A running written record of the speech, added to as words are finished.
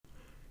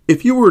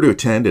If you were to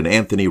attend an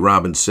Anthony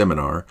Robbins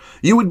seminar,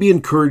 you would be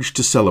encouraged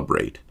to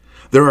celebrate.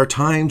 There are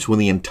times when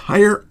the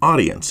entire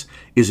audience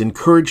is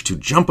encouraged to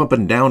jump up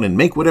and down and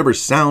make whatever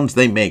sounds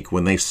they make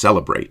when they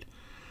celebrate.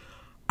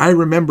 I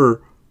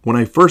remember when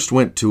I first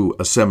went to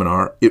a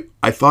seminar,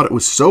 I thought it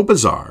was so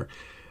bizarre,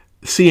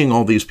 seeing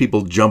all these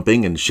people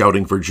jumping and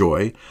shouting for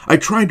joy. I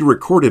tried to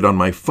record it on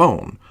my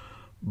phone,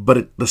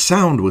 but the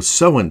sound was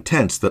so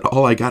intense that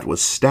all I got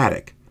was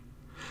static.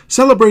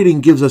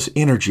 Celebrating gives us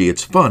energy,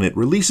 it's fun, it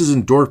releases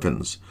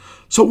endorphins,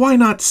 so why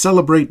not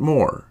celebrate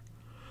more?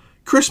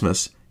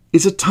 Christmas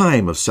is a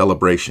time of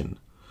celebration,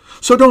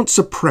 so don't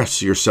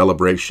suppress your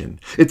celebration.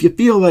 If you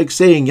feel like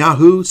saying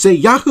Yahoo, say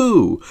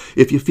Yahoo!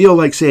 If you feel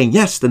like saying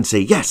yes, then say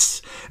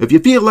yes. If you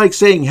feel like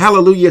saying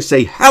hallelujah,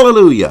 say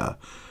hallelujah.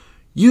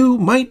 You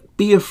might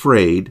be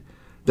afraid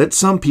that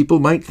some people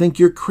might think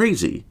you're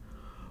crazy,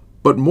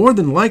 but more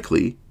than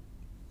likely,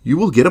 you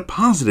will get a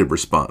positive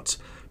response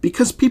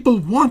because people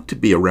want to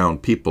be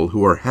around people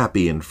who are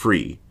happy and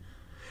free.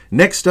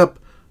 Next up,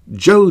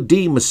 Joe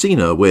D.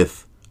 Messina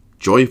with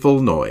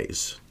Joyful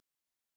Noise.